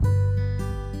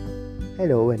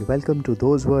Hello and welcome to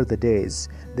Those Were the Days.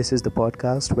 This is the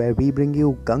podcast where we bring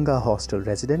you Ganga hostel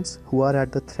residents who are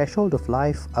at the threshold of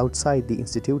life outside the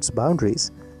institute's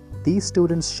boundaries. These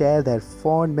students share their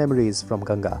fond memories from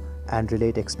Ganga and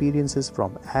relate experiences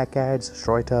from ACADS,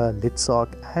 Schroeter,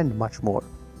 Litsock and much more.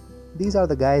 These are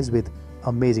the guys with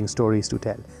amazing stories to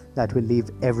tell that will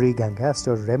leave every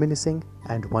Gangaster reminiscing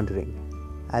and wondering.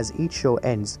 As each show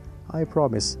ends, I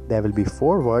promise there will be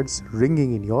 4 words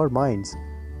ringing in your minds.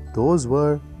 Those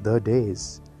were the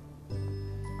days.